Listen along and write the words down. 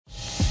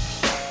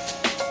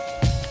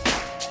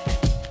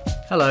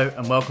Hello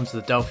and welcome to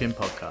the Delphian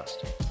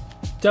Podcast.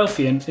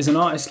 Delphian is an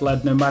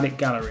artist-led nomadic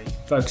gallery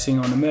focusing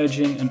on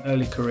emerging and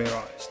early career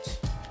artists.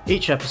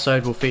 Each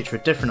episode will feature a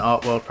different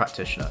art world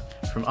practitioner,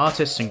 from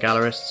artists and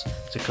gallerists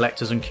to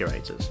collectors and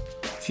curators.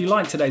 If you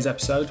like today's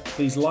episode,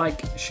 please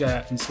like,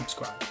 share and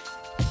subscribe.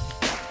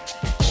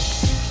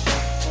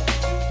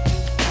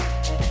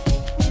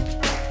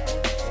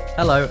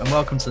 Hello and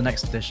welcome to the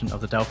next edition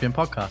of the Delphian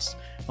Podcast.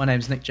 My name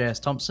is Nick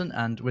J.S. Thompson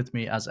and with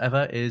me as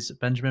ever is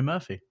Benjamin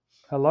Murphy.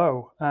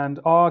 Hello, and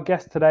our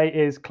guest today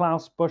is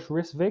Claus Busch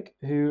Risvig,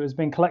 who has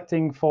been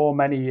collecting for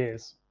many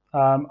years.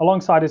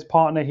 Alongside his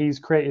partner, he's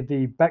created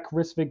the Bech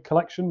Risvig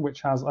Collection,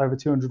 which has over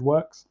 200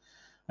 works,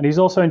 and he's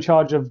also in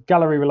charge of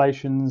gallery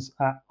relations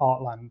at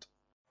Artland.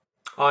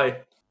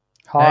 Hi.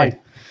 Hi. Hey.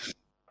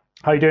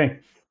 How are you doing?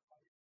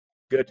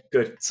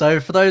 Good.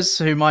 So for those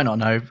who might not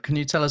know, can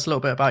you tell us a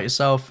little bit about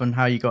yourself and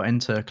how you got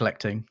into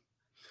collecting?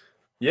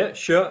 Yeah,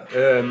 sure.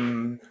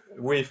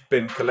 We've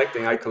been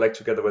collecting. I collect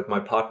together with my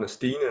partner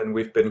Stine, and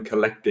we've been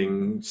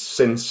collecting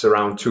since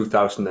around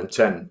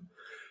 2010.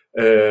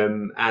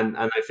 And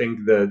I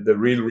think the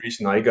real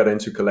reason I got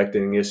into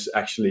collecting is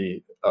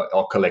actually,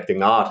 or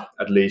collecting art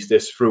at least,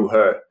 is through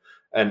her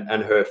and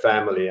her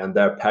family and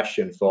their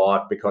passion for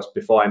art. Because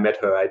before I met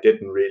her, I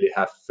didn't really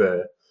have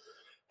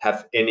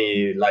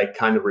any like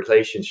kind of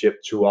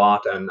relationship to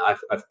art, and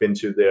I've been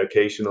to the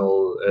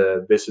occasional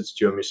visits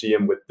to a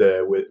museum with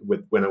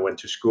when I went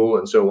to school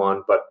and so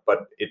on, but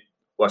it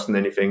wasn't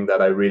anything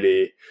that I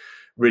really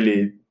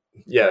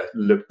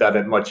looked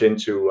that much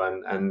into,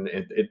 and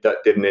it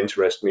that didn't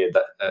interest me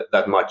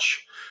that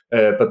much.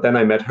 But then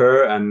I met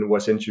her and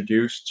was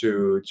introduced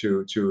to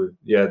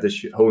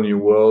this whole new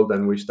world,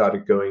 and we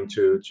started going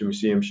to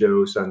museum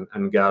shows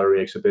and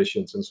gallery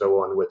exhibitions and so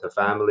on with her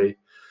family.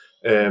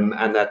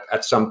 And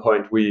at some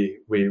point we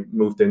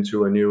moved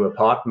into a new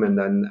apartment,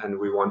 and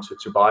we wanted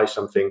to buy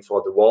something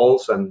for the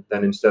walls, and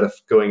then instead of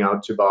going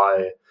out to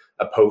buy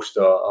a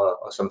poster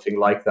or something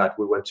like that,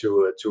 we went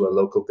to a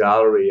local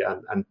gallery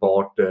and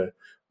bought a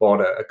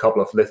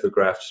couple of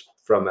lithographs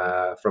from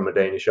a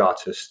Danish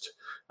artist,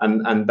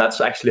 and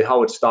that's actually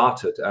how it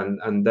started.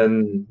 And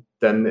then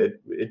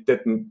it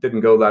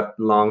didn't go that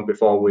long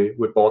before we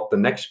bought the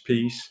next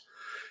piece.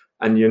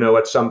 And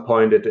at some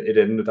point it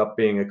ended up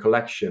being a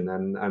collection,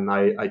 and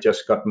I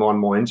just got more and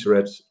more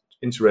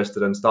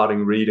interested in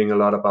starting reading a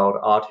lot about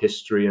art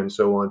history and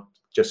so on,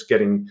 just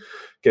getting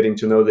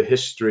to know the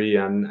history,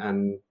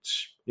 and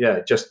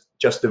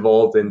just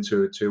evolved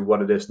into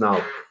what it is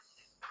now.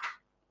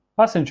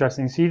 That's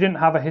interesting. So you didn't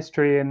have a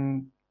history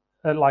in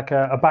like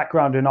a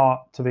background in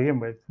art to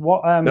begin with.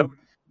 What No,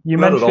 you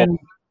not at all. mentioned?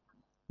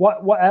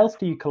 What else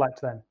do you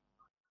collect then?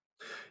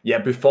 Yeah,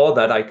 before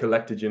that I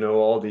collected,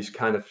 all these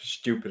kind of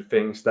stupid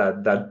things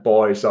that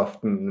boys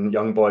often,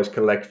 young boys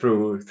collect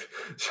through,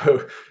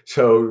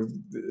 so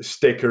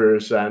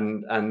stickers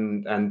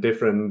and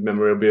different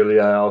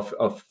memorabilia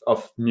of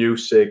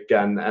music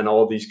and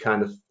all these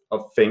kind of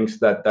things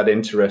that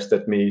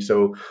interested me.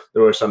 So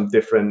there were some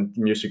different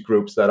music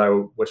groups that I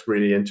was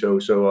really into.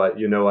 So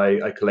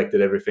I collected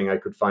everything I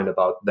could find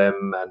about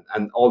them,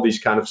 and all these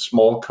kind of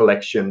small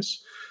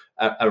collections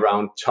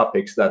around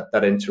topics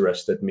that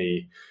interested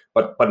me.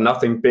 But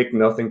nothing big,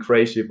 nothing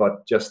crazy,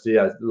 but just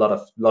a lot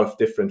of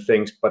different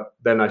things. But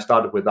then I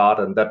started with art,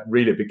 and that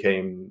really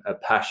became a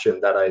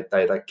passion that I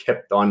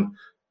kept on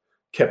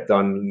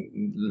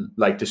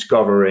like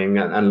discovering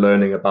and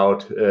learning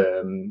about,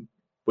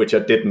 which I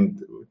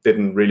didn't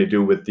really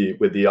do with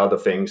the other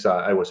things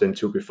I was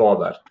into before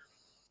that.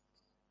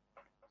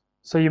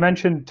 So you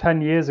mentioned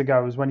 10 years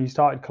ago was when you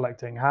started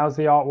collecting. How's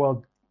the art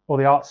world or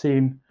the art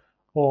scene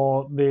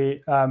or the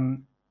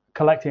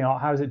collecting art,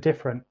 how is it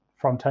different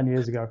from 10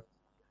 years ago?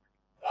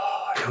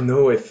 I don't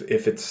know if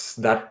it's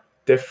that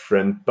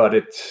different, but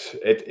it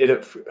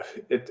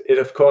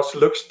of course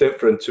looks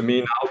different to me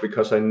now,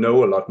 because I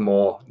know a lot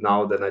more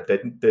now than I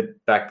did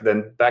back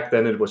then. Back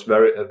then it was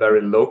a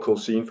very local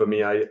scene for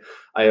me. I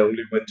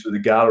only went to the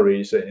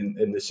galleries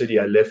in the city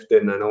I lived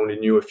in, and only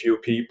knew a few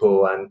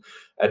people, and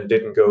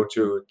didn't go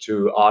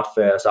to art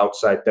fairs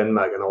outside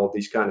Denmark and all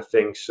these kind of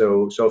things.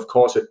 So of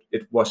course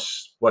it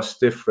was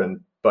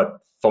different,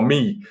 but for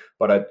me,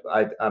 but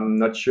I'm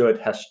not sure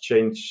it has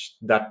changed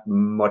that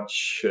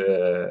much.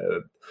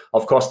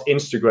 Of course,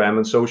 Instagram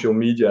and social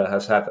media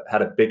has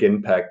had a big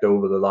impact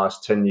over the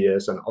last 10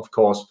 years, and of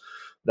course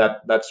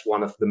that's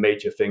one of the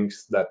major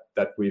things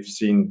that we've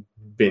seen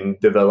been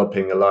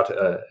developing a lot,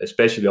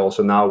 especially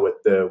also now with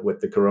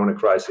the Corona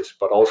crisis,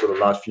 but also the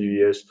last few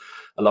years.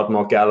 A lot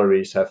more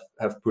galleries have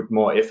put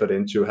more effort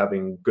into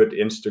having good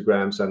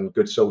Instagrams and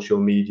good social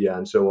media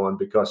and so on,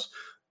 because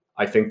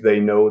I think they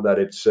know that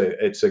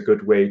it's a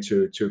good way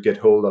to get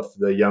hold of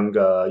the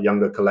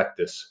younger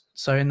collectors.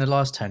 So in the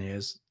last 10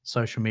 years,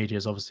 social media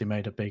has obviously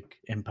made a big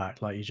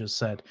impact, like you just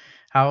said.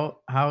 How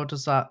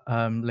does that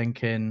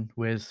link in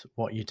with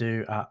what you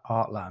do at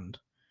Artland?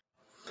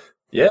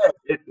 Yeah,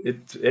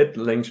 it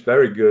links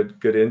very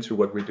good into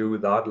what we do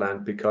with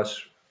Artland,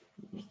 because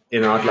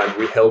in Artland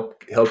we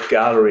help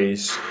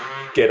galleries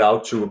get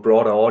out to a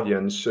broader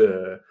audience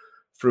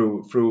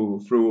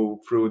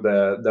through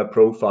their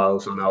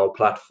profiles on our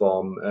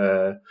platform.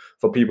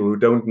 For people who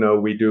don't know,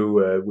 we do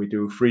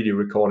 3D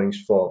recordings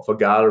for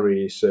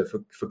galleries,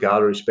 for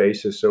gallery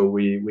spaces. So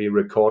we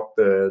record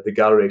the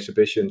gallery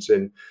exhibitions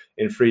in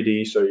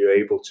 3D, so you're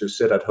able to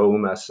sit at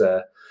home as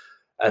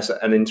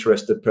an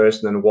interested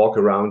person and walk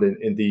around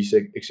in these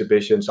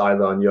exhibitions,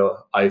 either on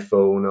your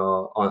iPhone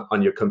or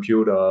on your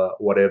computer, or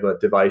whatever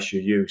device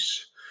you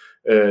use.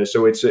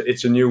 So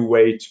it's a new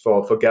way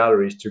for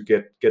galleries to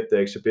get the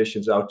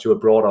exhibitions out to a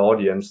broader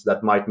audience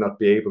that might not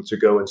be able to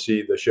go and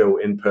see the show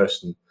in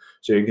person.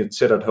 So you can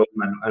sit at home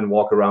and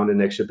walk around in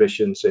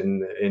exhibitions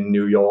in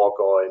New York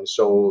or in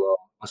Seoul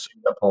or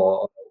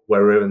Singapore, or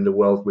wherever in the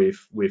world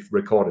we've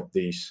recorded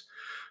these.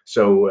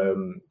 So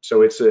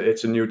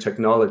it's a new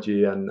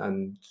technology,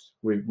 and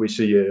we've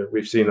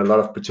seen a lot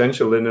of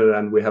potential in it,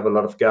 and we have a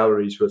lot of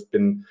galleries who have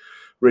been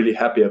really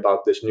happy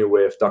about this new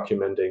way of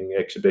documenting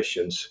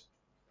exhibitions.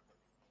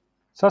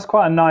 So that's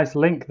quite a nice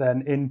link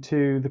then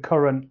into the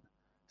current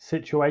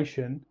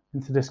situation,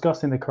 into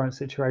discussing the current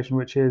situation,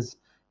 which is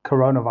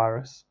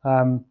coronavirus.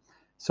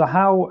 So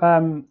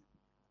how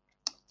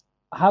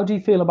do you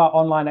feel about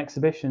online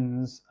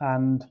exhibitions,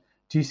 and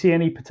do you see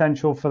any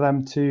potential for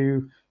them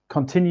to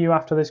continue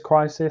after this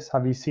crisis?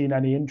 Have you seen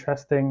any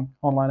interesting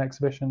online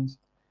exhibitions?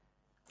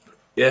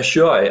 Yeah,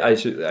 sure. I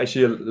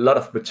see a lot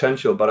of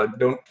potential, but I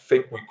don't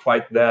think we're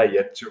quite there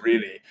yet to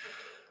really.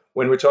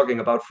 When we're talking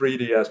about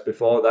 3D as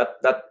before,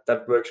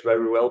 that works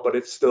very well, but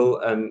it's still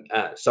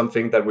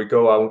something that we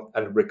go out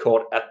and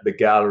record at the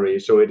gallery.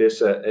 So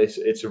it's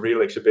a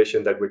real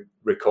exhibition that we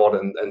record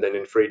and then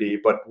in 3D.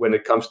 But when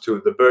it comes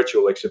to the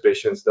virtual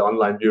exhibitions, the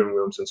online viewing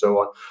rooms and so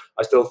on,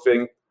 I still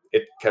think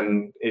it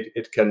can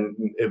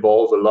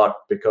evolve a lot,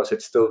 because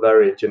it's still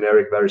very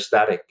generic, very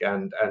static,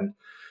 and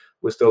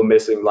we're still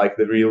missing like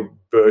the real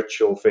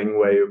virtual thing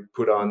where you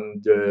put on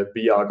the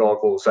VR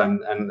goggles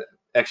and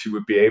actually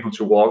would be able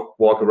to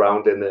walk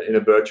around in a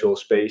virtual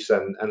space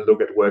and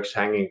look at works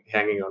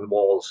hanging on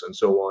walls and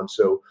so on.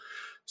 So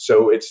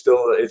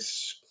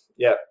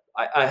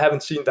I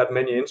haven't seen that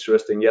many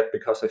interesting yet,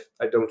 because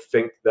I don't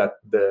think that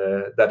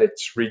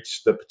it's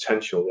reached the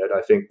potential yet.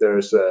 I think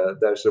there's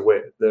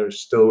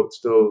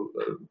still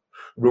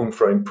room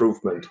for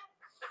improvement.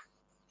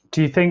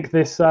 Do you think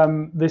this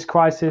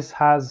crisis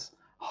has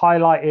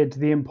highlighted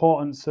the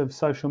importance of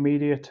social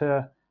media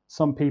to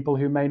some people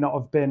who may not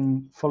have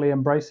been fully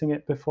embracing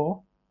it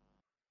before?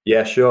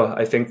 Yeah, sure.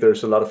 I think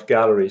there's a lot of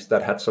galleries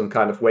that had some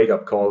kind of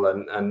wake-up call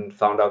and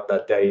found out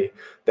that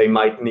they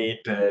might need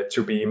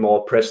to be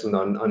more present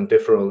on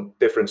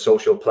different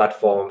social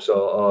platforms,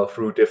 or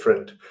through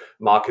different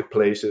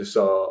marketplaces,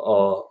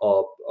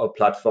 or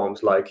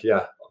platforms like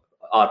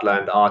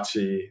Artland,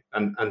 Artsy,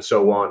 and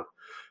so on,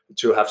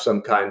 to have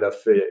some kind of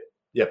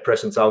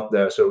presence out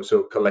there,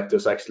 so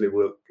collectors actually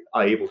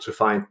are able to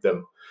find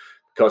them,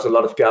 because a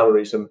lot of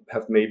galleries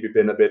have maybe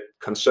been a bit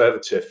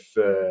conservative.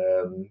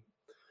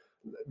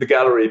 The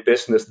gallery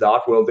business, the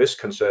art world, is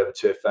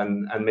conservative,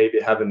 and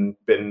maybe haven't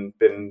been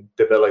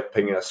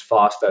developing as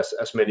fast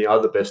as many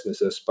other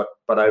businesses.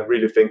 But I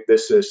really think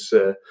this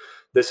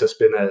has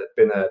been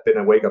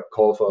a wake up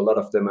call for a lot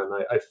of them, and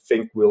I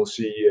think we'll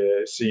see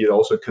it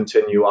also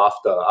continue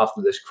after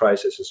this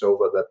crisis is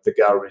over, that the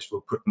galleries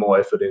will put more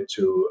effort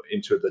into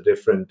the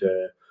different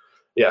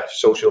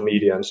social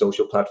media and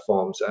social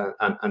platforms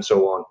and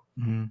so on.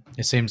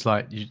 It seems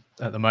like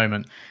at the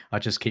moment, I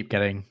just keep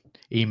getting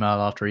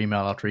email after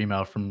email after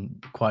email from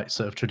quite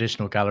sort of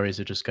traditional galleries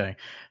who are just going,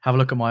 have a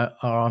look at our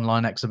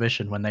online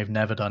exhibition, when they've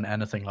never done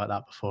anything like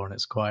that before, and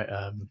it's quite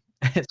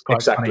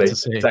funny to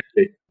see.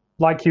 Exactly.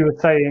 Like you were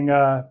saying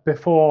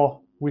before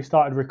we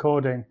started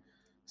recording,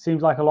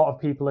 seems like a lot of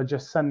people are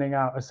just sending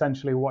out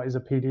essentially what is a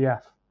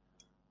PDF,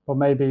 or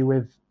maybe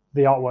with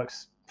the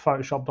artworks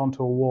photoshopped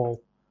onto a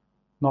wall,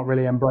 not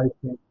really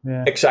embracing.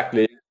 Yeah,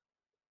 exactly.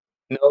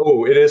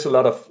 No, it is a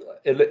lot of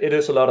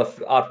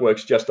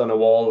artworks just on a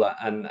wall,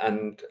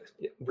 and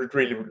we'd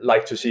really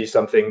like to see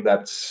something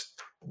that's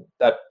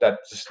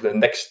the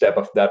next step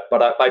of that.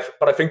 But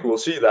I think we'll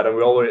see that, and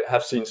we already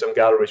have seen some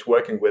galleries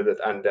working with it,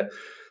 and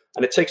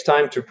it takes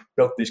time to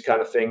build these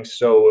kind of things.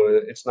 So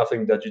it's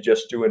nothing that you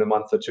just do in a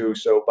month or two.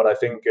 So, but I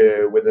think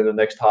within the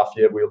next half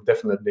year, we'll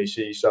definitely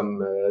see some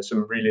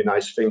really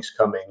nice things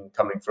coming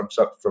from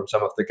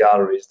some of the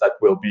galleries that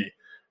will be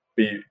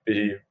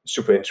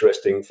super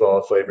interesting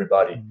for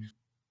everybody.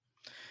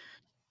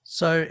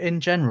 So in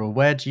general,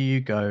 where do you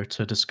go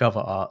to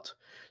discover art?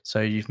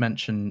 So you've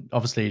mentioned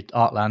obviously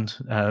Artland,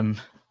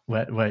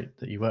 where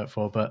that you work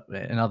for, but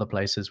in other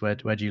places, where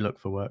do you look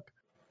for work?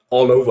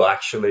 All over,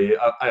 actually.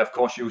 I of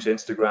course use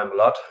Instagram a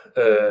lot,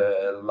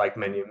 like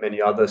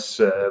many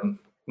others,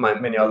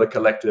 many other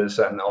collectors,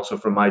 and also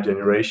from my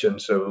generation.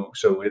 So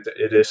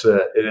it is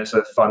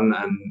a fun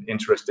and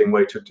interesting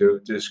way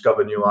to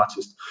discover new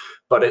artists.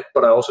 But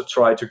I also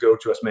try to go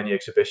to as many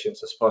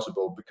exhibitions as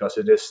possible, because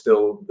it is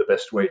still the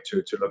best way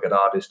to look at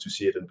art, is to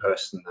see it in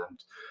person,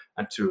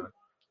 and to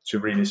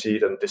really see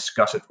it and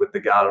discuss it with the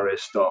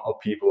gallerist or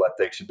people at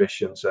the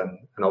exhibitions, and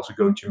also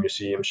going to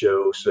museum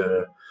shows.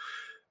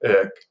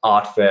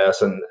 art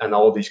fairs and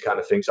all these kind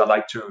of things. I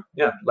like to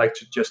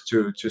just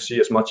to see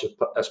as much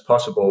as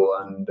possible,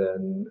 and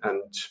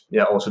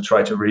also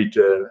try to read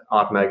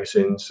art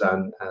magazines,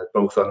 and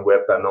both on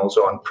web and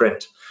also on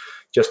print,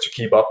 just to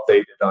keep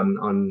updated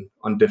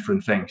on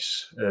different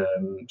things.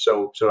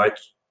 So I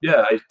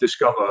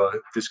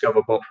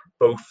discover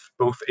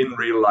both in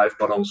real life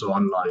but also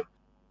online.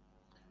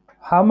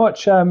 How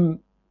much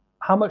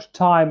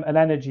time and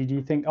energy do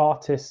you think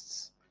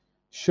artists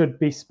should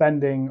be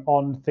spending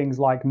on things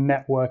like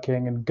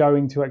networking and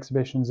going to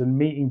exhibitions and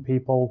meeting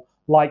people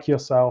like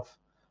yourself,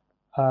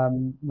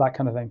 that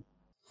kind of thing?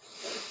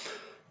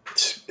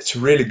 It's a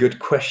really good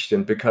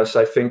question, because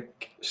I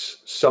think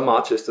some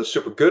artists are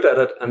super good at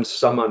it and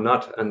some are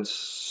not, and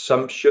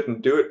some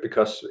shouldn't do it,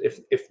 because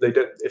if they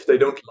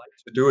don't like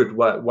to do it,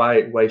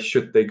 why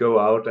should they go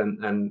out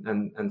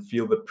and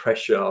feel the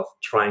pressure of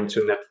trying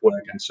to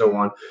network and so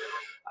on?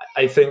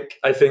 I think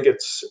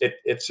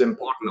it's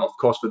important, of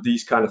course, for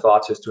these kind of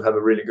artists to have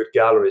a really good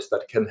galleries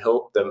that can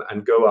help them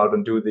and go out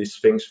and do these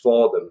things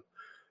for them.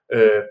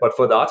 But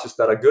for the artists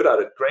that are good at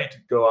it, great,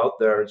 go out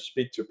there and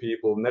speak to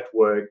people,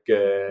 network.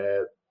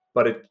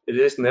 But it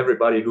isn't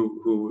everybody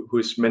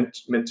who's meant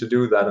to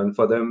do that, and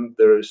for them,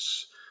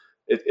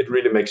 it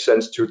really makes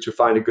sense to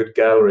find a good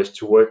gallerist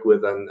to work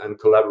with and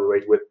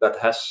collaborate with, that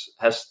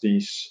has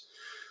these.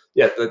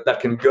 Yeah, that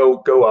can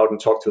go out and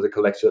talk to the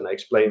collector and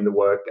explain the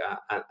work,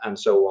 and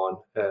so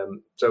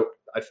on. So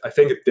I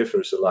think it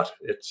differs a lot.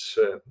 It's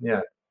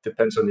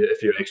depends on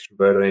if you're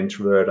extrovert or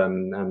introvert,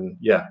 and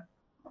yeah.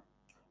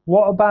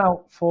 What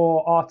about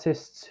for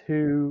artists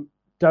who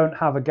don't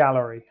have a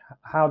gallery?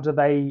 How do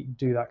they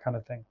do that kind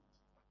of thing?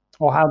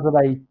 Or how do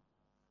they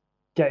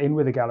get in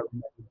with a gallery?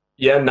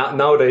 Yeah,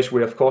 nowadays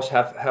we of course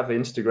have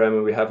Instagram,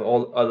 and we have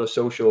all other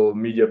social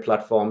media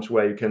platforms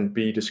where you can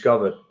be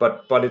discovered.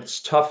 But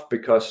it's tough,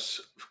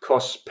 because of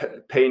course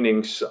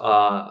paintings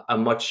are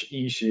much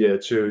easier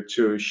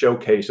to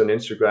showcase on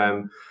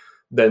Instagram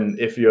than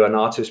if you're an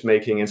artist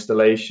making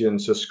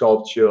installations or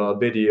sculpture or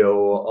video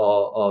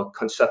or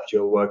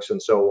conceptual works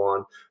and so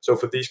on. So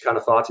for these kind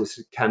of artists,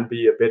 it can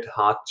be a bit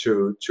hard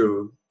to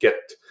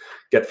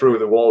get through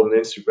the wall on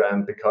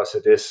Instagram, because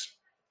it is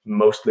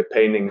mostly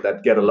painting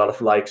that get a lot of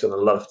likes and a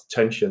lot of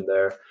attention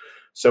there.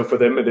 So for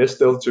them, it is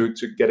still to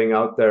getting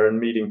out there and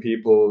meeting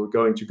people,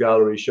 going to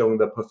galleries, showing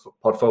their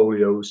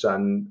portfolios,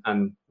 and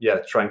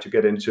trying to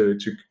get into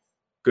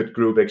good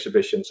group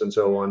exhibitions and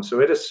so on. So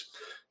it is,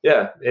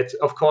 it's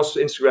of course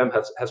Instagram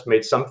has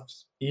made some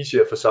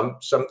easier for some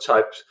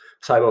type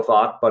of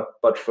art,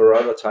 but for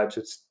other types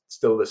it's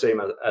still the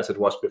same as it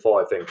was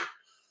before, I think.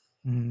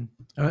 And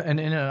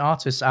in an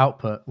artist's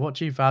output, what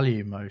do you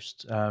value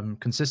most?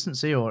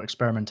 Consistency or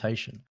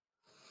experimentation?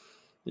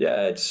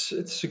 Yeah,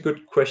 it's a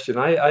good question.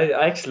 I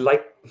actually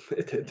like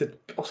it. It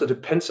also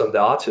depends on the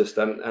artist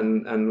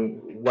and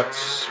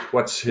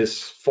what's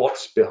his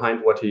thoughts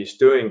behind what he's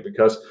doing.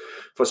 Because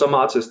for some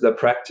artists, their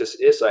practice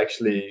is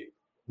actually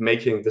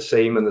making the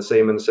same and the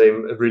same and the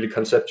same, a really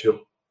conceptual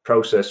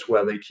process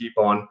where they keep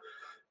on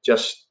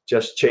just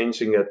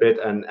changing a bit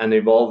and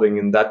evolving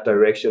in that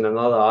direction. And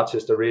other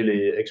artists are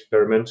really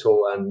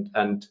experimental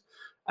and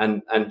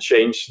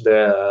change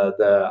their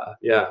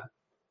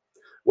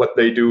what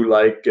they do,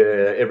 like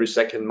every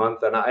second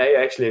month. And I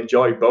actually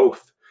enjoy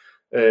both.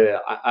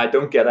 I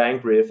don't get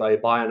angry if I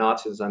buy an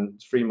artist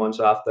and 3 months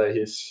after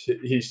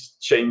he's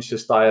changed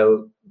his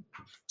style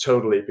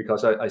totally,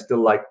 because I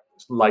still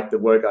like the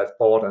work I've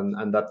bought,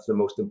 and that's the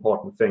most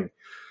important thing.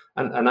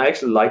 And I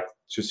actually like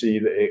to see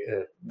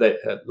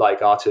the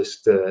like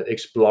artists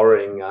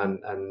exploring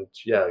and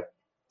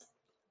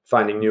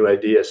finding new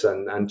ideas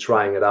and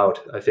trying it out.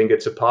 I think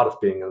it's a part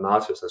of being an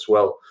artist as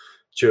well,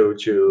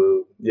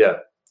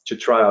 to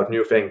try out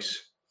new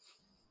things.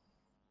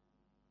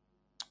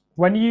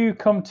 When you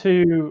come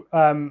to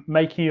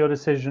making your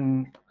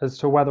decision as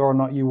to whether or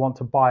not you want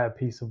to buy a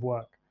piece of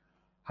work,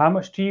 how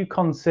much do you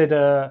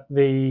consider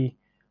the,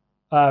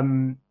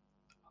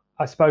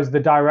 I suppose, the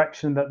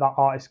direction that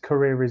artist's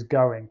career is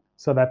going?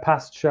 So their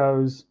past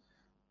shows,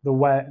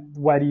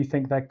 where do you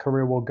think their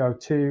career will go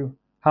to?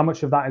 How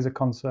much of that is a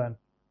concern?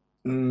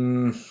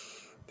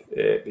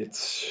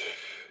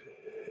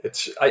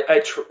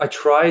 I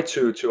try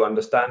to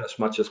understand as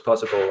much as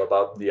possible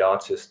about the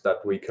artists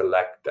that we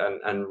collect,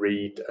 and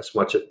read as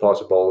much as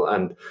possible,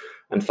 and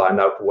find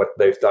out what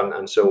they've done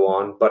and so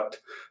on. But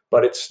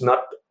it's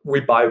not, we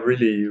buy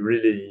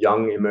really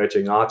young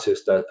emerging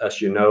artists,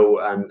 as you know,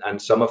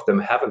 and some of them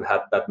haven't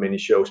had that many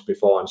shows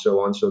before and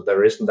so on. So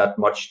there isn't that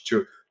much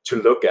to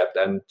look at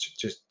and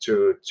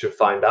to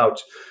find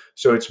out.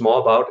 So it's more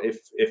about if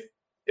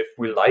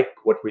we like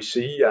what we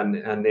see,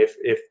 and if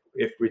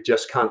we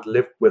just can't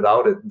live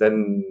without it,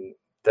 then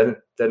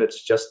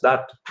it's just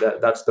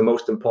that's the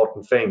most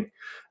important thing,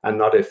 and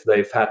not if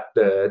they've had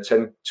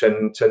 10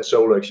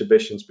 solo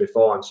exhibitions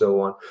before and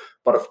so on.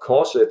 But of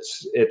course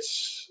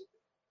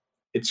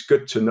it's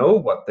good to know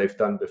what they've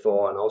done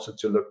before, and also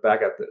to look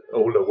back at the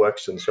older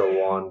works and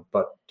so on.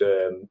 But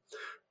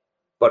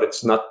but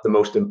it's not the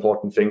most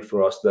important thing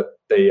for us that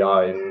they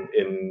are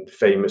in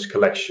famous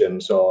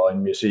collections or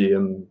in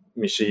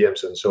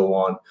museums and so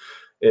on.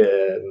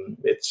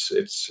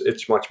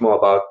 It's much more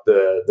about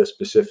the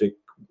specific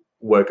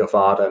work of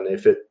art, and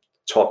if it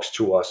talks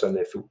to us and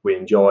if we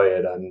enjoy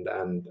it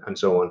and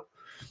so on.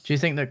 Do you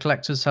think that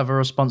collectors have a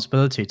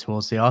responsibility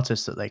towards the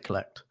artists that they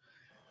collect?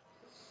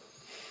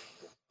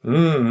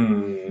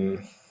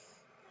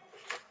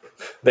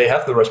 They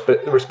have the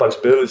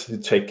responsibility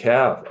to take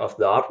care of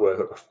the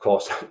artwork, of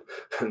course,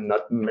 and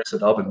not mess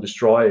it up and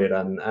destroy it.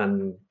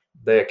 And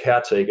they are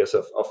caretakers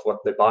of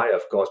what they buy,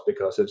 of course,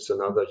 because it's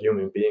another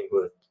human being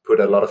who put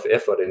a lot of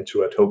effort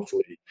into it,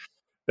 hopefully.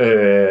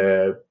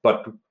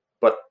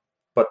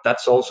 But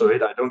that's also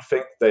it. I don't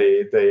think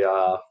they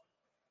are.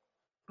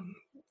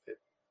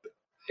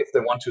 If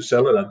they want to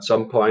sell it at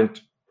some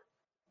point,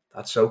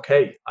 that's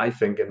okay. I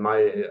think in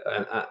my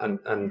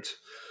and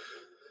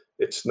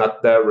it's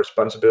not their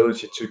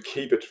responsibility to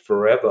keep it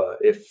forever.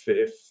 If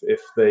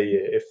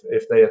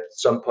they at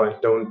some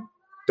point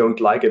don't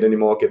like it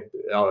anymore,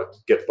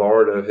 get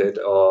bored of it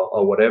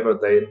or whatever,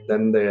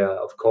 then they are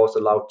of course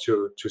allowed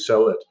to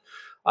sell it.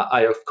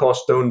 I of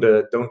course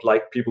don't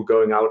like people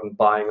going out and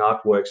buying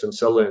artworks and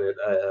selling it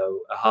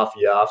a half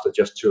year after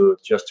just to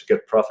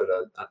get profit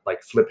at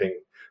like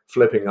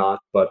flipping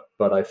art. But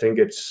I think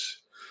it's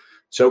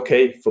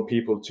okay for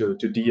people to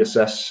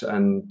deassess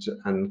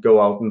and go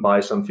out and buy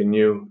something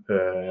new,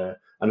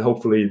 and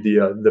hopefully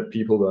the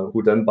people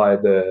who then buy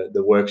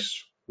the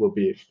works will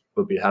be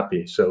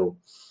happy. So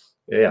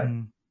yeah.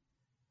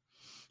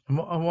 And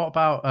what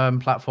about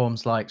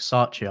platforms like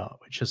Saatchi,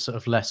 which is sort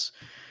of less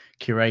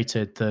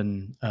curated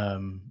than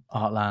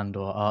Artland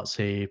or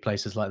Artsy,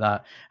 places like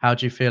that? How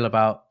do you feel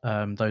about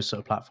those sort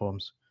of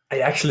platforms? I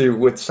actually,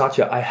 with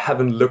Saatchi, I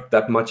haven't looked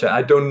that much.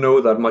 I don't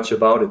know that much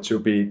about it, to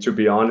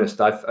be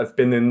honest. I've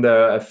been in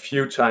there a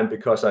few times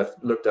because I've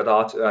looked at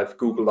art. I've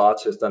Googled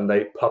artists and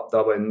they popped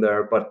up in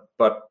there. But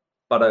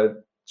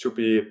to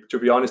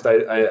be honest,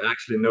 I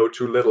actually know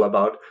too little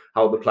about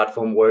how the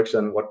platform works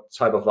and what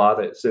type of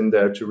art is in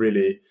there to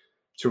really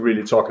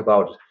talk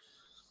about it.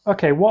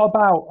 Okay, what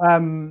about?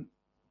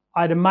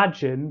 I'd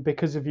imagine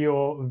because of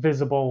your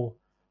visible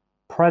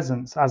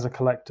presence as a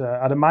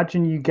collector, I'd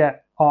imagine you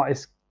get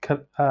artists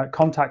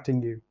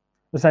contacting you,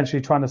 essentially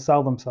trying to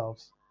sell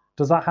themselves.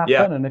 Does that happen?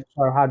 Yeah. And if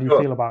so, how do you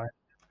feel about it?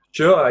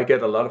 Sure, I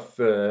get a lot of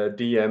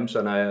DMs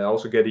and I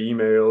also get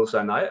emails,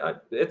 and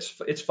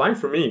it's fine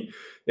for me.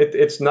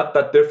 It's not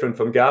that different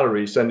from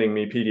galleries sending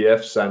me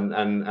PDFs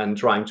and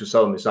trying to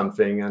sell me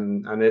something,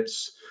 and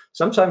it's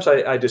sometimes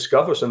I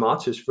discover some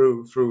artists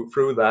through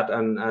that,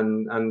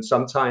 and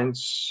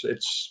sometimes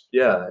it's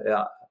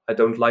yeah. I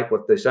don't like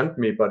what they sent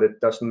me, but it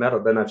doesn't matter.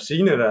 Then I've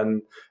seen it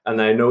and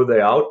I know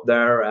they're out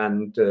there,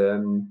 and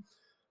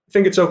I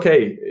think it's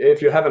okay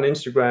if you have an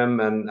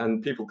Instagram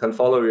and people can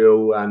follow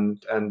you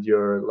and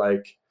you're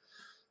like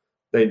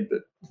they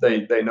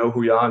know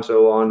who you are and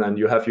so on, and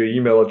you have your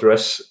email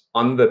address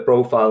on the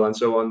profile and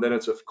so on. Then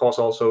it's of course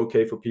also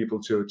okay for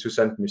people to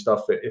send me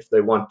stuff if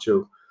they want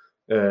to.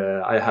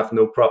 I have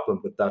no problem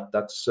with that.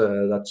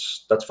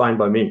 That's fine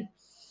by me.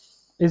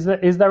 Is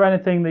there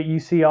anything that you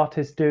see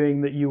artists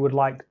doing that you would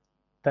like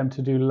them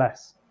to do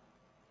less?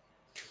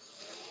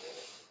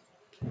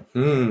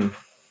 Don't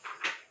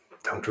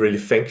really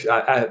think.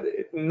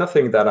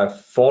 Nothing that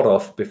I've thought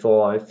of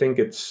before. I think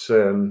it's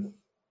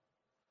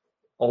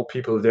all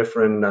people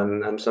different,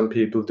 and some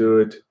people do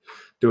it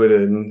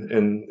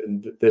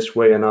in this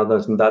way and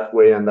others in that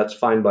way, and that's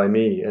fine by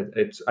me.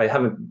 I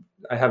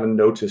haven't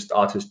noticed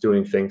artists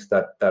doing things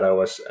that I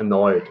was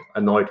annoyed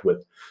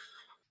with.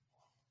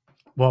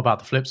 What about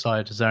the flip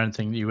side? Is there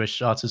anything that you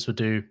wish artists would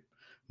do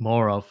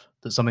more of?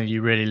 That's something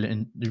you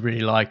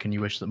really like and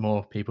you wish that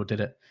more people did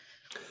it?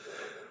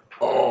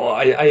 Oh,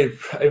 I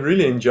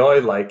really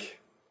enjoy like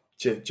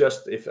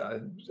just if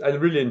I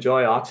really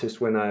enjoy artists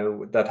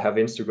that have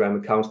Instagram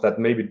accounts that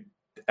maybe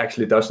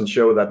actually doesn't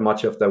show that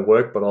much of their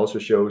work, but also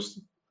shows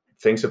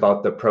things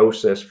about the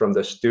process from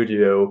the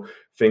studio,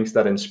 things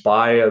that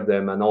inspire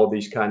them, and all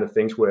these kind of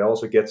things. Where I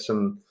also get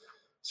some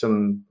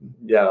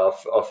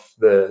of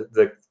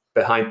the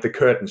behind the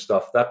curtain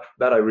stuff that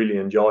I really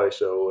enjoy.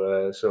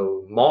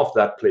 So more of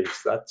that,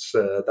 please. That's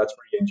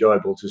really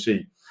enjoyable to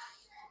see.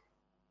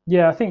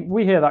 Yeah, I think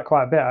we hear that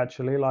quite a bit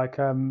actually. Like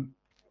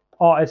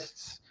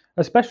artists,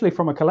 especially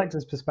from a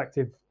collector's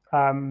perspective,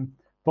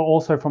 but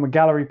also from a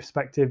gallery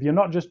perspective, you're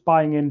not just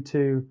buying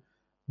into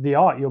the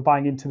art; you're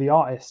buying into the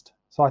artist.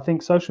 So I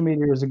think social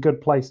media is a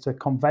good place to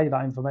convey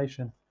that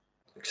information.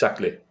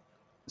 Exactly.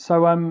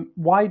 So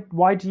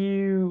why do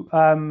you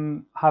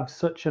have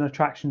such an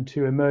attraction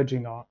to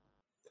emerging art?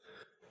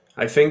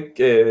 I think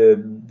the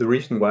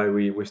reason why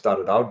we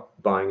started out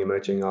buying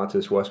emerging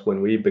artists was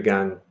when we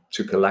began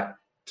to collect.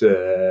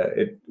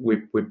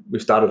 We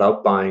started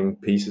out buying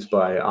pieces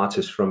by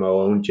artists from our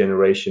own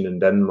generation in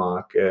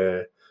Denmark.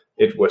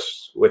 It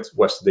was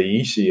the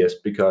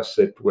easiest because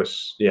it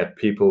was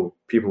people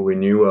we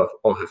knew of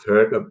or have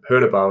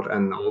heard about,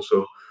 and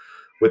also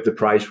with the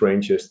price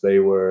ranges they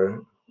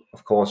were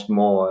of course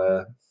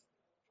more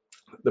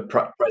the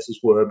prices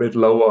were a bit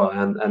lower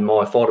and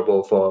more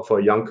affordable for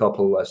a young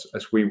couple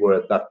as we were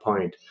at that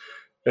point.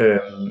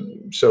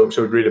 So it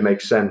really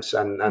makes sense,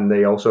 and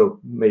they also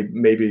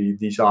maybe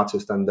these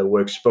artists and their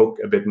work spoke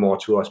a bit more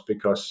to us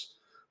because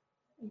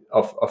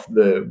of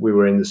the we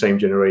were in the same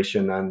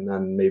generation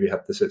and maybe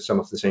had some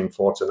of the same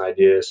thoughts and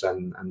ideas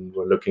and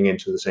were looking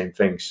into the same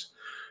things.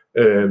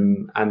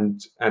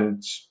 And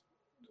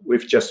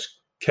we've just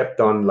kept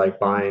on like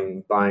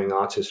buying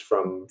artists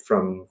from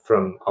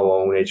our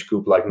own age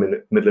group, like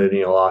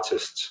millennial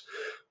artists,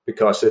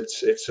 because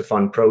it's a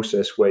fun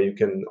process where you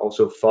can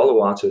also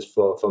follow artists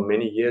for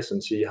many years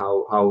and see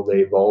how they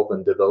evolve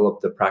and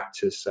develop the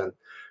practice and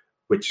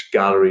which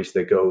galleries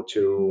they go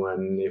to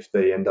and if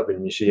they end up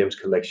in museums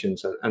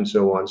collections and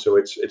so on. So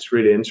it's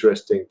really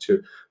interesting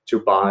to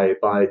buy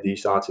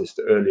these artists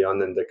early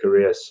on in their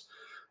careers.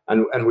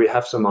 And we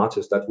have some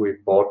artists that we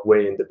bought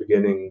way in the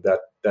beginning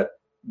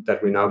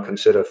that we now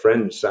consider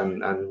friends,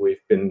 and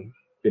we've been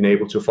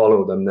able to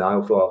follow them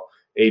now for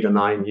 8 or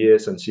 9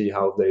 years and see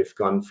how they've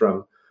gone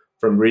from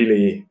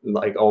really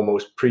like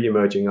almost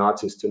pre-emerging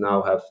artists to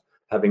now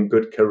having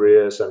good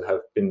careers and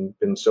have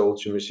been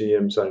sold to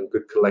museums and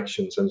good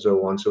collections and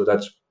so on. So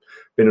that's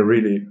been a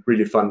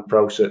really fun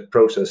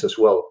process as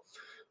well.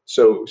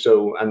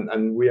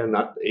 And we are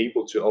not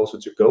able to also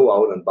to go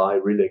out and buy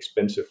really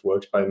expensive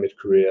works by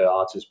mid-career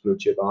artists, blue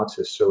chip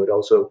artists. So it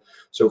also,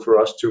 so for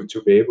us to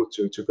be able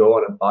to go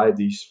out and buy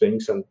these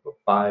things and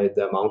buy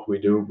the amount we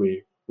do,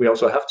 we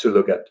also have to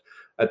look at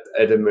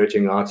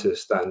emerging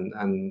artists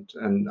and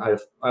I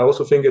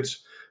also think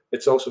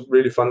it's also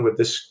really fun with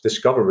this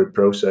discovery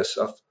process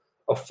of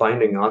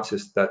finding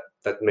artists that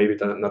maybe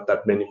not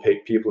that many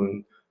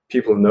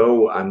people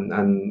know,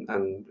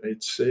 and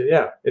it's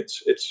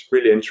it's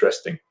really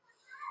interesting.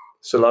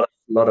 It's a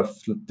lot of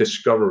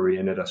discovery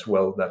in it as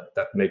well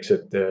that makes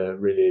it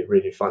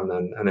really fun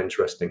and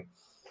interesting.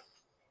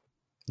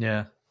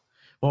 Yeah.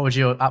 What would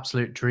your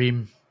absolute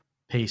dream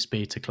piece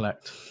be to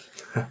collect?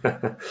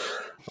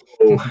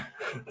 Oh,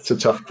 that's a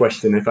tough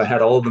question. If I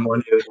had all the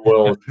money in the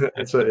world,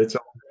 it's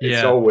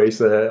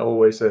always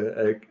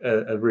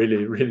a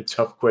really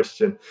tough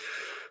question.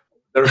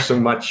 There's so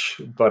much,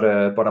 but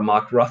a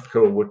Mark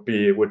Rothko would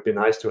be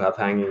nice to have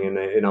hanging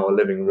in our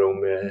living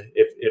room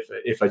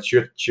if I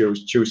should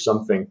choose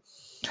something.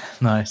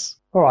 Nice.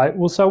 All right.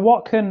 Well, so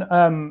what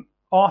can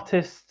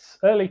artists,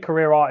 early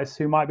career artists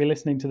who might be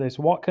listening to this,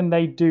 what can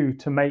they do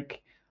to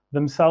make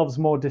themselves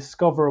more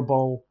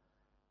discoverable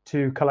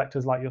to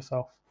collectors like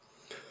yourself?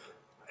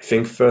 I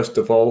think first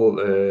of all,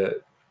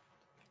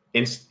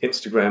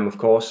 Instagram, of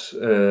course,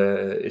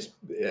 is.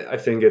 I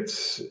think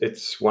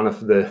it's one of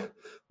the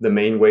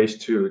main ways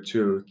to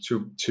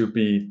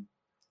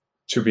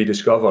be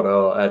discovered,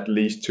 or at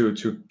least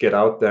to get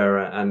out there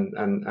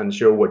and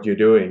show what you're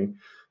doing.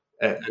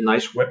 A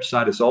nice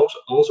website is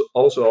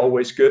also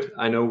always good.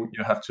 I know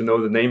you have to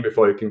know the name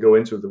before you can go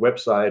into the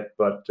website,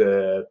 but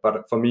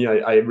for me,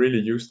 I really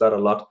use that a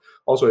lot.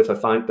 Also, if I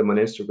find them on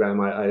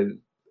Instagram, I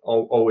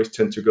always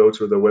tend to go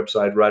to the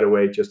website right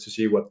away just to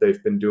see what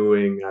they've been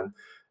doing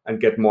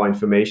and get more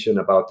information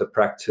about the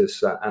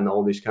practice and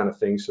all these kind of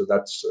things. So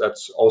that's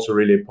also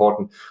really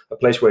important. A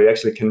place where you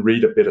actually can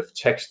read a bit of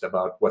text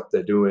about what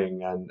they're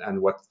doing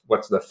and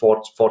what's the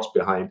thoughts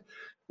behind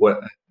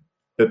what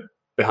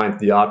behind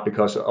the art,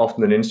 because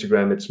often on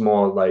Instagram it's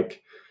more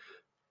like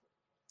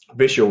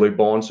visually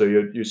born, so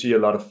you see a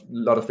lot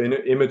of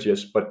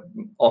images, but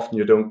often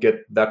you don't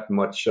get that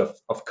much of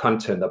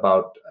content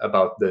about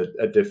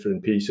the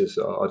different pieces,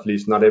 or at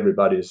least not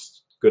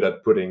everybody's good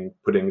at putting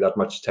that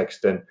much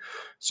text in.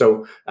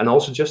 So, and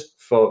also just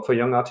for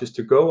young artists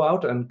to go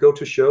out and go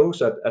to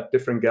shows at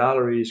different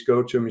galleries,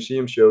 go to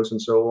museum shows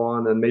and so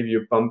on, and maybe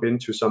you bump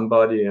into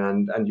somebody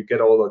and you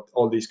get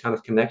all these kind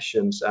of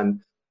connections,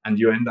 and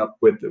you end up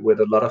with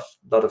a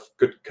lot of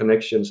good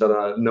connections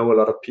that know a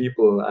lot of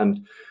people,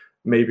 and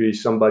maybe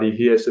somebody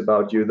hears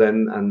about you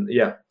then, and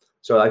yeah.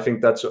 So I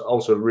think that's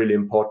also really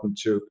important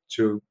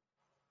to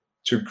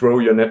grow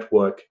your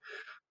network.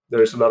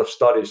 There's a lot of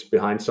studies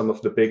behind some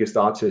of the biggest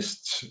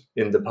artists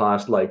in the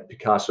past, like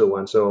Picasso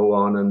and so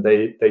on, and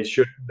they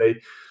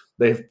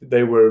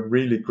were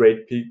really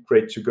great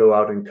to go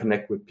out and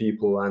connect with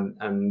people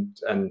and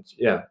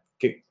yeah,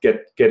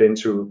 get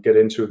into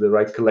the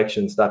right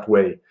collections that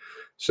way.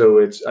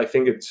 So I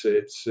think it's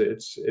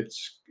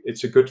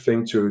a good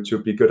thing to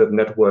be good at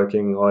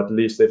networking, or at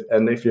least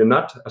if you're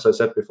not, as I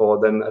said before,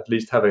 then at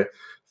least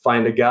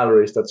find a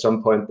gallerist at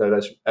some point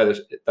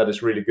that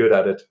is really good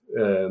at it.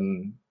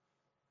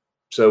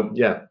 So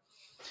yeah,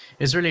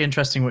 it's really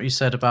interesting what you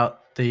said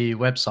about the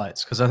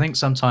websites, because I think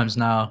sometimes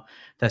now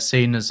they're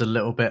seen as a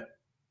little bit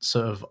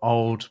sort of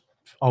old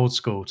old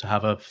school to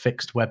have a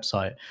fixed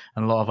website,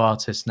 and a lot of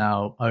artists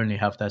now only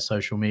have their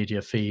social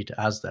media feed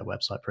as their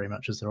website, pretty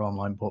much as their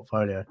online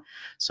portfolio.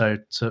 So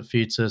for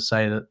you to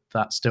say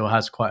that still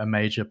has quite a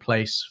major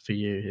place for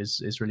you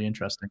is really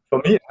interesting.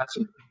 For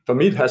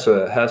me, it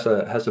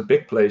has a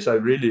big place. I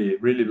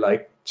really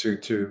like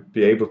to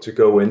be able to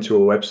go into a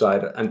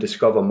website and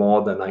discover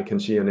more than I can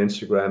see on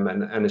Instagram,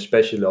 and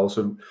especially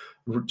also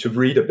to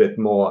read a bit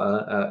more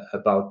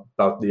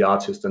about the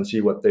artist and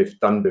see what they've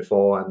done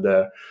before and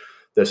their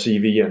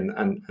CV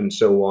and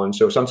so on.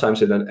 So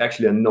sometimes it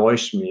actually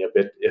annoys me a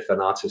bit if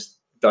an artist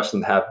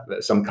doesn't have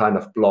some kind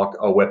of blog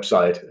or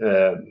website.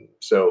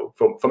 So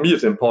for me,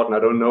 it's important. I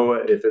don't know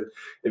if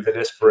it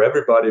is for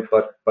everybody,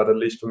 but at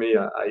least for me,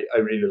 I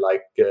really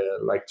like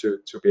to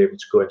be able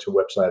to go into a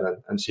website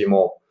and see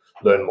more,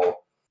 learn more.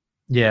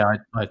 Yeah,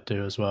 I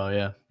do as well.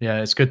 Yeah,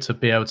 it's good to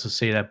be able to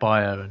see their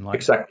bio and like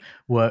exactly.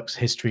 works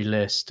history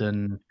list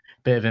and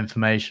bit of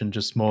information,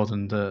 just more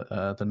than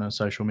the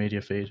social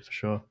media feed for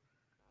sure.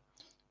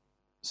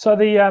 So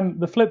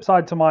the flip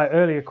side to my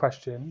earlier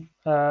question,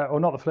 or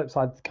not the flip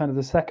side, kind of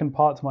the second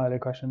part to my earlier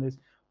question is,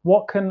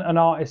 what can an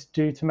artist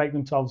do to make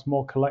themselves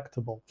more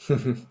collectible?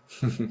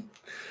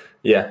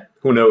 Yeah,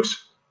 who knows?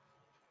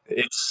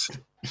 It's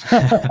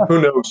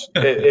who knows?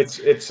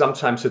 It's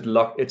sometimes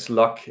it's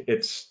luck.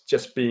 It's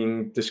just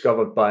being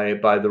discovered by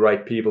the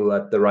right people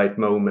at the right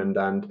moment.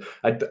 And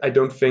I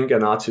don't think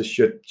an artist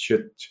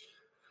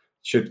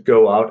should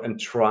go out and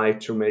try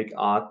to make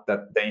art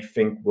that they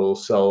think will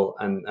sell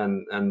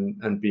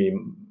and be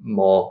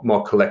more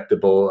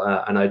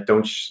collectible. And I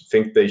don't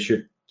think they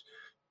should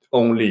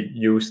only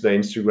use the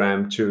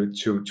Instagram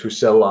to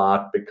sell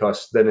art,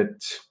 because then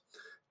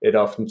it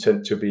often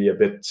tends to be a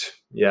bit,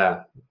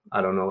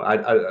 I don't know.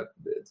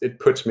 It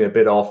puts me a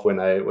bit off when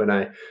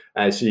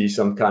I see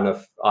some kind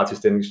of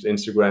artist in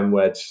Instagram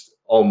where it's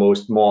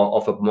almost more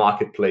of a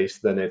marketplace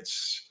than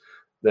it's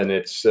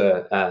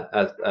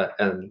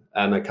an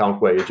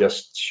account where you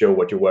just show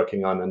what you're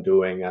working on and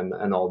doing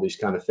and all these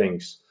kind of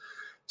things.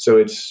 So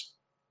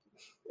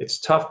it's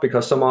tough,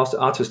 because some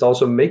artists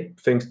also make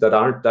things that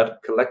aren't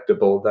that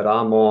collectible, that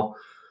are more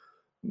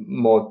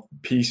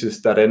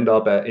pieces that end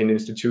up in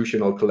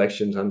institutional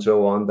collections and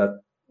so on,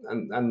 that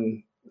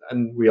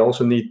and we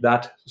also need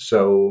that.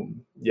 So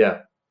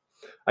yeah,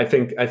 I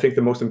think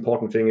the most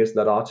important thing is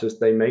that artists,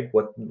 they make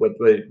what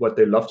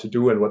they love to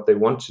do and what they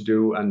want to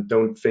do, and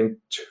don't think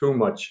too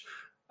much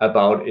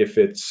about if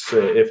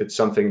it's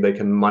something they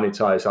can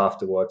monetize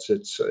afterwards.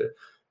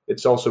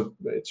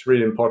 It's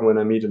really important when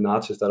I meet an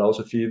artist that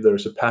also feel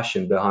there's a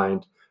passion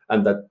behind,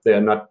 and that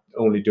they're not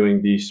only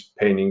doing these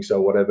paintings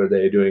or whatever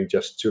they're doing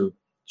just to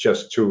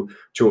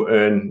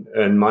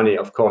earn money.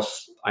 Of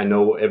course, I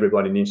know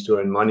everybody needs to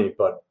earn money,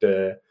 but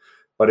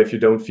if you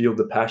don't feel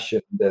the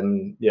passion,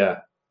 then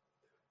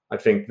I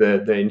think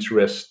the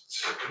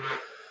interest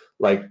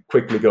like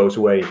quickly goes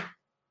away.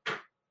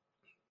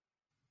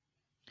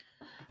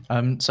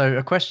 So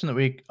a question that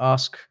we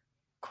ask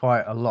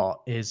quite a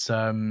lot is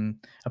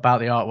about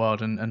the art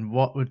world, and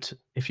what would,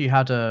 if you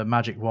had a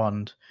magic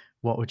wand,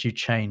 what would you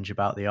change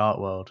about the art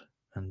world,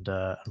 and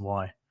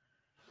why?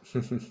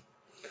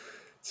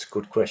 It's a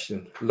good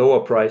question. Lower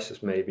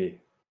prices, maybe.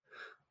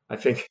 I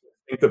think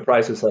the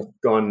prices have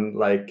gone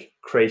like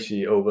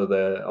crazy over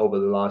the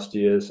last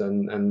years,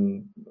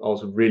 and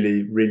also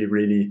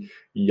really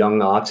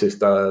young artists,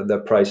 their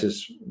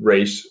prices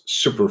raise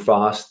super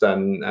fast,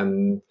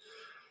 and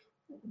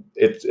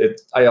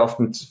I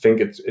often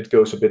think it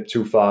goes a bit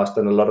too fast,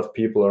 and a lot of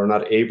people are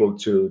not able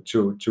to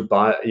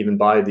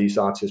buy these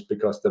artists,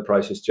 because the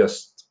prices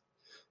just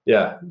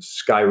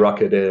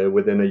skyrocket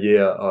within a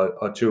year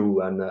or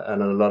two, and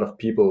a lot of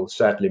people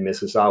sadly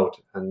misses out,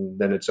 and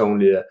then it's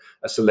only a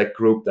select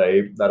group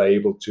that are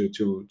able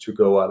to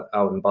go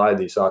out and buy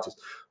these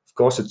artists. Of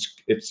course,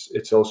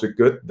 it's also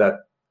good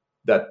that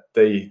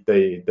they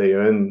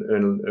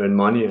earn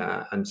money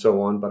and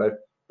so on,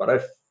 but I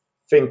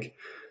think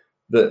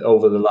that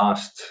over the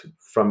last,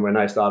 from when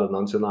I started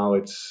until now,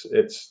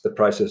 it's the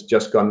price has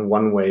just gone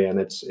one way, and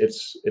it's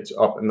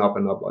up and up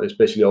and up,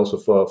 especially also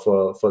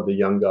for the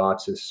younger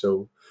artists.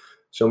 So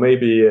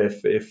maybe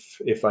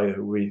if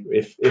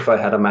I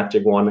had a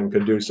magic wand and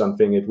could do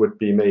something, it would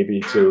be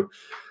maybe to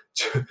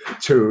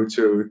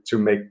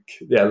make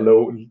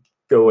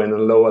go in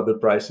and lower the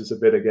prices a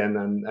bit again,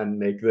 and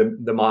make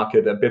the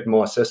market a bit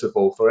more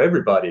accessible for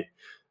everybody.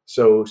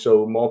 So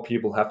more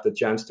people have the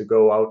chance to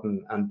go out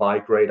and buy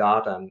great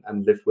art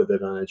and live with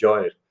it and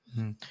enjoy it.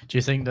 Do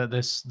you think that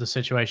the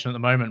situation at the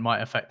moment might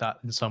affect that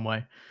in some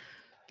way?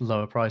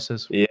 Lower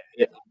prices? Yeah,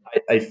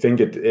 I think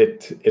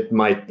it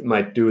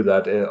might do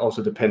that.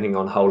 Also depending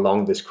on how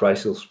long this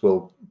crisis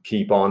will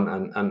keep on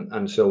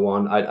and so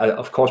on. I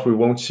of course we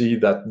won't see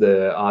that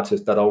the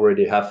artists that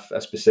already have a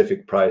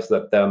specific price,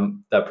 that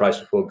their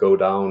prices will go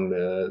down.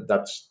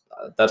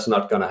 That's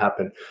not going to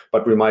happen.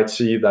 But we might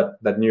see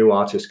that new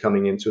artists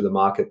coming into the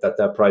market, that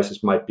their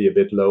prices might be a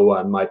bit lower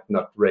and might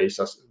not raise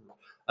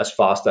as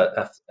fast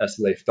as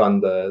they've done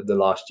the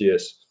last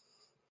years.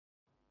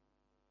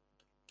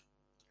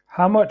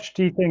 How much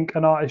do you think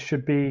an artist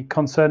should be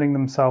concerning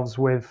themselves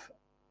with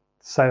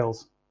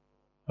sales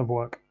of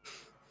work?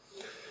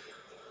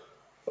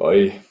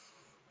 Of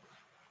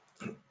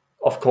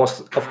course,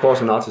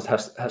 an artist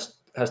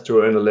has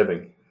to earn a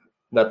living.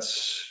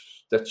 That's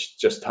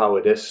just how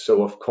it is.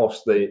 So of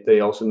course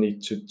they also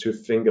need to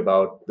think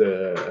about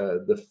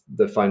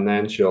the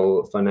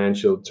financial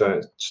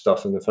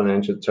stuff in the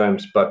financial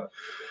terms. But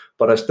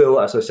I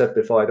still, as I said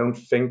before, I don't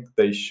think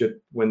they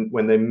should,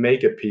 when they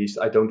make a piece,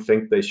 I don't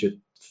think they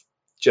should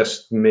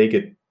just make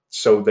it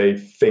so they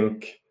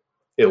think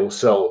it'll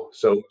sell.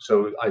 So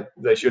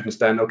they shouldn't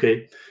stand,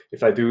 okay,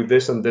 if I do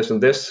this and this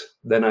and this,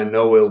 then I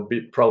know it'll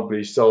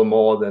probably sell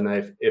more than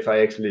if I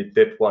actually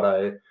did what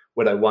I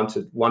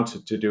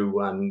wanted to do.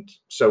 And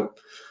so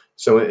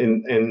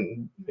in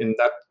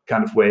that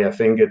kind of way, I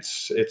think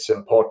it's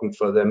important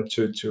for them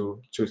to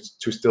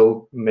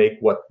still make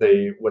what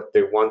they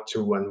want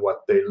to and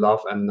what they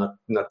love, and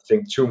not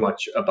think too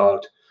much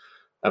about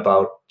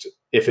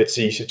if it's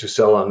easy to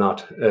sell or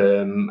not.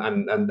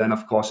 And then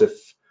of course,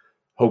 if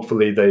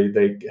hopefully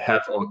they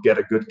have or get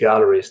a good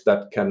galleries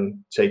that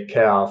can take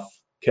care of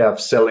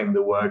selling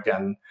the work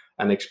and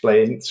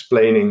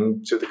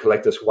explaining to the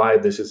collectors why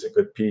this is a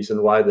good piece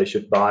and why they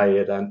should buy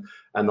it, and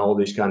all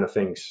these kind of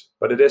things.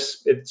 But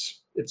it's a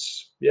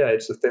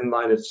thin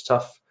line. It's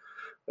tough.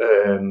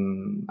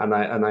 And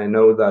I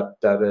know that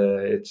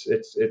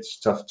it's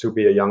tough to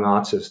be a young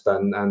artist,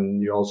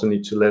 and you also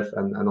need to live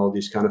and all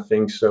these kind of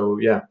things. So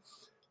yeah,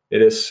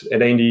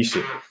 it ain't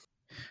easy.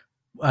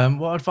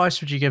 What advice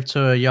would you give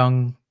to a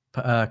young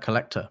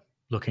collector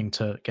looking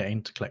to get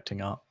into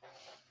collecting art?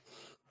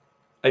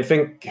 I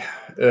think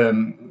for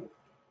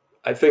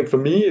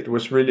me it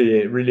was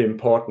really, really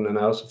important, and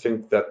I also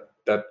think that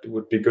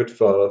would be good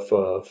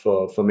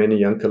for many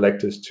young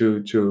collectors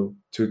to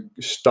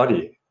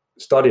study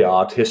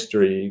art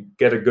history,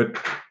 get a good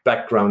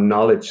background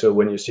knowledge, so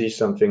when you see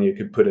something you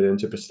can put it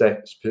into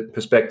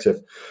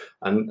perspective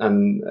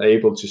and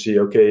able to see,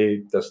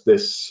 okay, does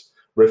this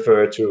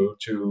refer to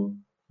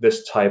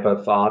this type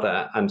of art,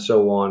 and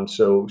so on.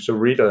 So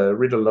read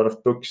a lot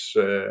of books,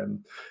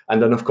 and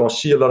then of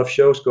course see a lot of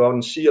shows, go out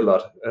and see a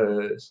lot,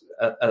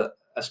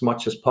 as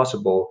much as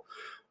possible.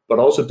 But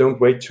also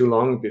don't wait too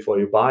long before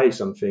you buy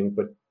something,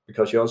 but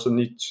because you also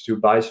need to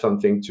buy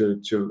something to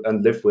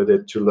and live with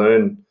it, to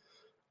learn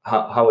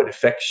how it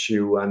affects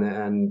you,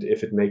 and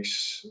if it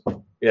makes,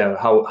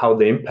 how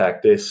the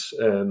impact is.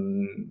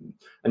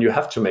 And you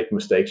have to make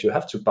mistakes. You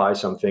have to buy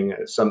something,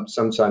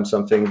 sometimes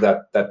something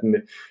that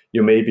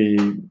you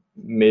maybe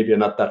are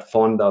not that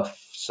fond of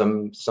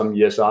some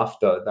years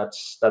after.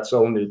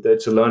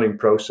 It's a learning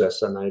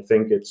process, and I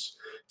think it's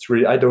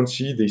really, I don't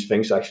see these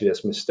things actually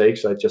as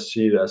mistakes. I just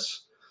see it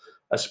as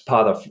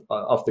part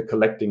of the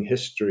collecting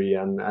history,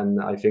 and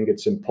I think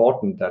it's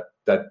important that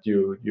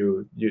you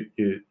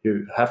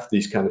have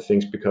these kind of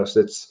things, because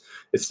it's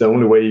the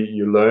only way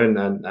you learn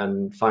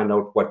and find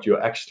out what you're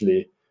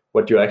actually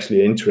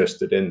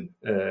interested in.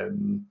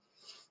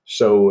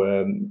 So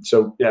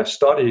yeah,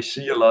 study,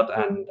 see a lot,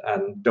 and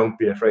don't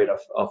be afraid of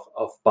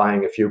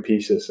buying a few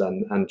pieces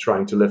and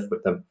trying to live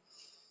with them.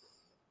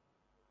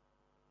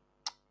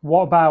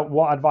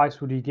 What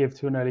advice would you give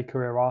to an early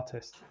career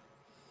artist?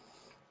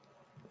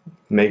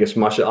 Make as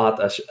much art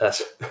as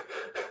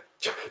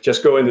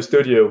just go in the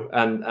studio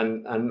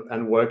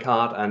and work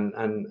hard and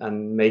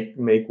make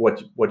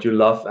what you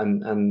love,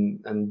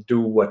 and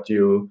do what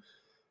you.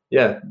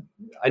 I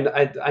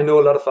know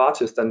a lot of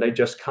artists, and they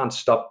just can't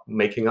stop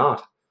making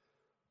art.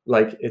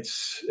 Like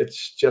it's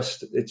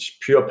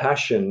pure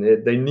passion.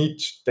 They need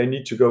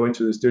to go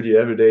into the studio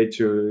every day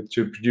to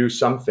produce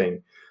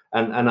something.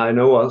 And I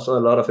know also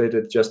a lot of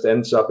it just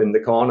ends up in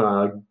the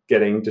corner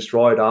getting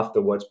destroyed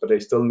afterwards, but they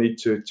still need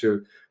to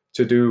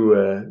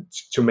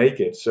make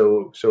it.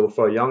 So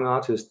for a young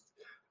artist,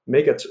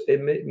 make a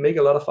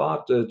lot of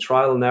art,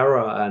 trial and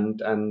error,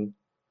 and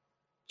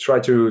try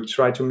to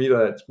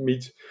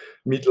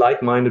meet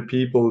like-minded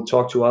people,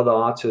 talk to other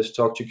artists,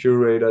 talk to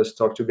curators,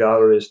 talk to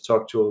galleries,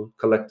 talk to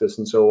collectors,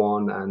 and so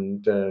on.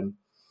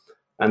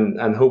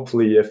 And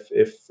hopefully,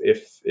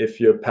 if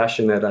you're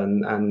passionate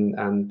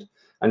and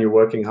you're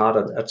working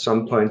hard, at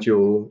some point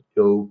you'll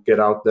get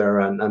out there,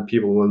 and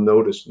people will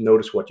notice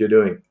what you're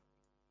doing.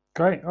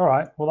 Great. All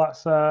right. Well,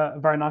 that's a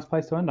very nice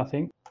place to end, I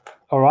think.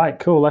 All right.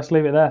 Cool. Let's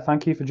leave it there.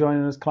 Thank you for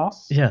joining us,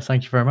 Claus. Yeah.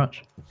 Thank you very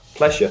much.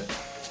 Pleasure.